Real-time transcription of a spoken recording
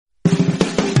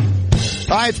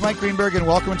Hi, it's Mike Greenberg, and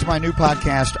welcome to my new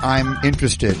podcast, I'm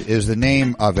Interested, is the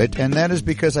name of it, and that is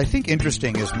because I think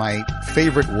interesting is my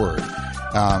favorite word.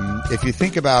 If you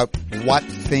think about what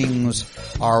things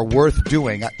are worth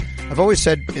doing, I've always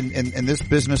said in this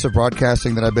business of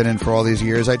broadcasting that I've been in for all these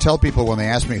years, I tell people when they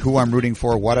ask me who I'm rooting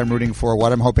for, what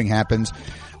I'm hoping happens,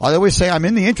 I always say I'm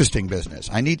in the interesting business.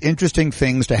 I need interesting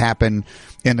things to happen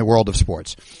in the world of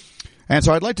sports. And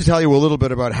so I'd like to tell you a little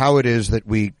bit about how it is that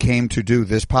we came to do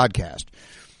this podcast.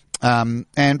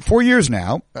 And 4 years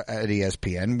now at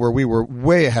ESPN, where we were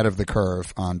way ahead of the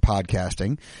curve on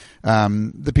podcasting,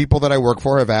 the people that I work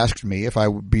for have asked me if I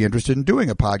would be interested in doing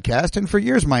a podcast. And for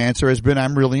years, my answer has been,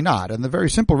 I'm really not. And the very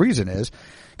simple reason is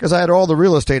because I had all the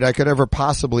real estate I could ever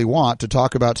possibly want to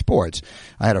talk about sports.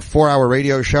 I had a 4-hour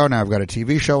radio show. Now I've got a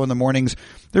TV show in the mornings.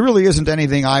 There really isn't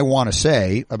anything I want to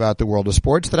say about the world of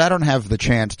sports that I don't have the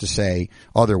chance to say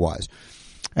otherwise.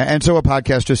 And so a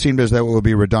podcast just seemed as though it would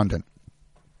be redundant.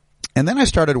 And then I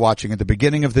started watching at the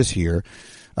beginning of this year,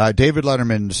 David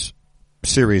Letterman's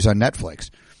series on Netflix.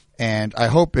 And I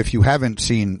hope if you haven't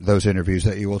seen those interviews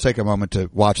that you will take a moment to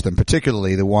watch them,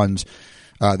 particularly the ones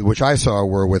which I saw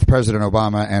were with President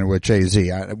Obama and with Jay-Z,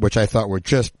 which I thought were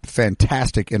just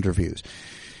fantastic interviews.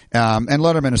 And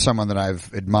Letterman is someone that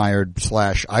I've admired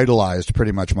 / idolized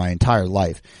pretty much my entire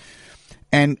life.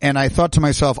 And I thought to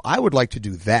myself, I would like to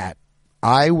do that.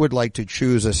 I would like to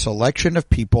choose a selection of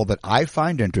people that I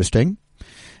find interesting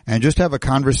and just have a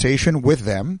conversation with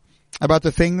them about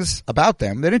the things about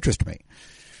them that interest me,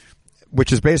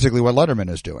 which is basically what Letterman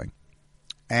is doing.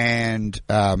 And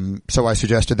so I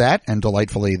suggested that, and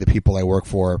delightfully the people I work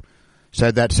for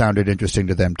said that sounded interesting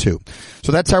to them too.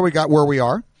 So that's how we got where we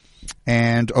are.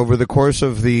 And over the course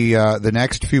of the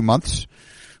next few months,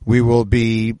 we will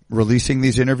be releasing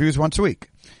these interviews once a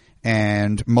week.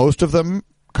 And most of them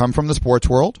come from the sports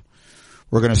world.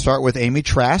 We're going to start with Amy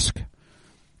Trask,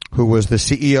 who was the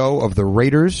CEO of the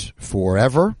Raiders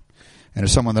forever, and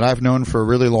is someone that I've known for a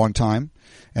really long time,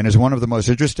 and is one of the most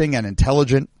interesting and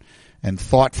intelligent and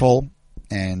thoughtful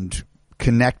and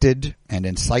connected and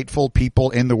insightful people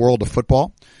in the world of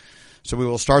football. So we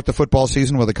will start the football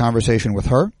season with a conversation with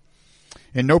her.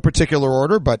 In no particular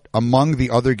order, but among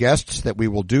the other guests that we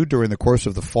will do during the course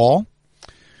of the fall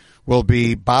will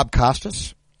be Bob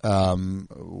Costas,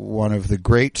 one of the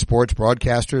great sports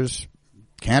broadcasters,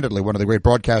 candidly one of the great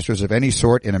broadcasters of any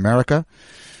sort in America.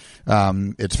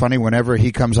 It's funny, whenever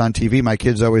he comes on TV, my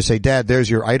kids always say, Dad, there's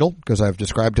your idol, because I've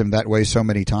described him that way so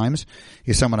many times.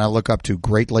 He's someone I look up to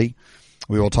greatly.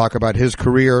 We will talk about his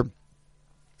career,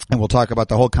 and we'll talk about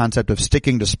the whole concept of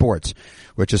sticking to sports,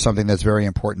 which is something that's very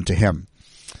important to him.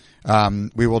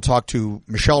 We will talk to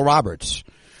Michelle Roberts,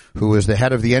 who is the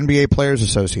head of the NBA Players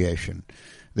Association.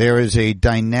 There is a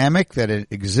dynamic that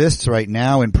exists right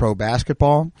now in pro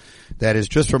basketball that is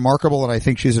just remarkable, and I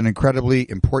think she's an incredibly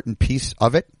important piece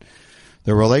of it.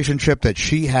 The relationship that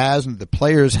she has and the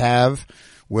players have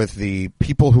with the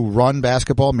people who run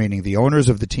basketball, meaning the owners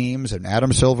of the teams and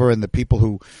Adam Silver and the people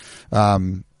who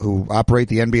operate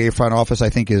the NBA front office,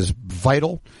 I think is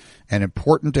vital and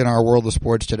important in our world of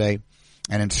sports today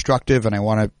and instructive, and I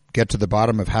want to get to the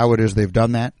bottom of how it is they've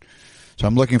done that. So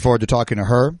I'm looking forward to talking to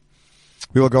her.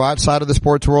 We will go outside of the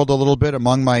sports world a little bit.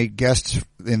 Among my guests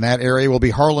in that area will be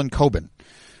Harlan Coben.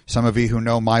 Some of you who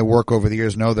know my work over the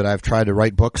years know that I've tried to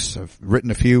write books. I've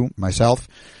written a few myself.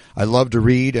 I love to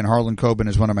read, and Harlan Coben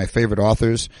is one of my favorite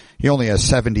authors. He only has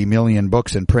 70 million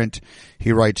books in print.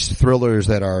 He writes thrillers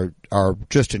that are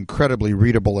just incredibly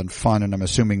readable and fun, and I'm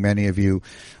assuming many of you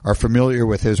are familiar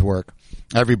with his work.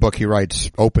 Every book he writes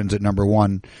opens at number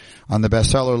 1 on the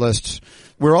bestseller lists.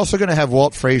 We're also going to have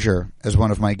Walt Frazier as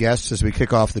one of my guests as we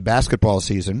kick off the basketball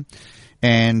season.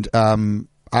 And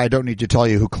I don't need to tell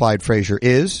you who Clyde Frazier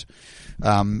is,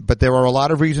 but there are a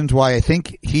lot of reasons why I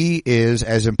think he is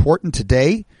as important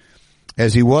today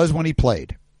as he was when he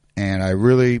played. And I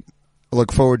really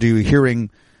look forward to hearing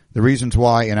the reasons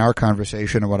why in our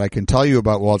conversation. And what I can tell you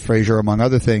about Walt Frazier, among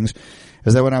other things,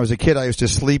 is that when I was a kid, I used to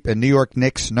sleep in New York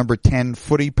Knicks number 10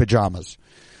 footy pajamas.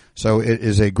 So it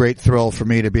is a great thrill for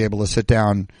me to be able to sit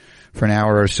down for an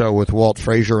hour or so with Walt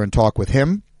Frazier and talk with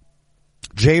him.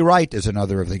 Jay Wright is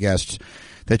another of the guests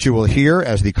that you will hear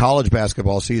as the college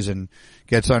basketball season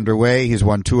gets underway. He's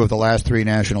won 2 of the last 3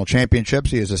 national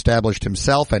championships. He has established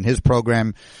himself and his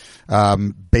program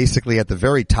basically at the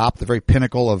very top, the very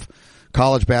pinnacle of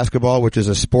college basketball, which is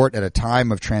a sport at a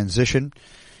time of transition.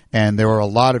 And there are a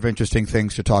lot of interesting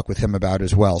things to talk with him about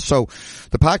as well. So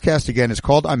the podcast, again, is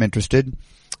called I'm Interested,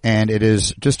 and it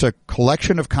is just a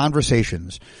collection of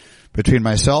conversations between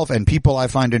myself and people I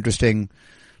find interesting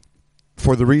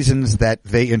for the reasons that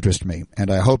they interest me. And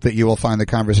I hope that you will find the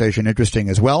conversation interesting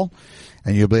as well.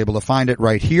 And you'll be able to find it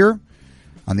right here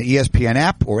on the ESPN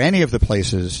app or any of the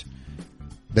places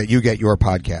that you get your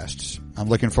podcasts. I'm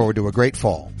looking forward to a great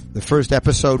fall. The first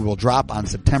episode will drop on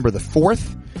September the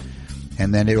 4th,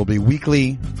 and then it will be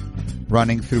weekly,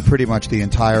 running through pretty much the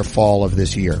entire fall of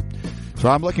this year. So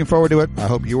I'm looking forward to it. I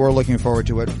hope you are looking forward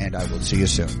to it, and I will see you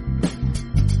soon.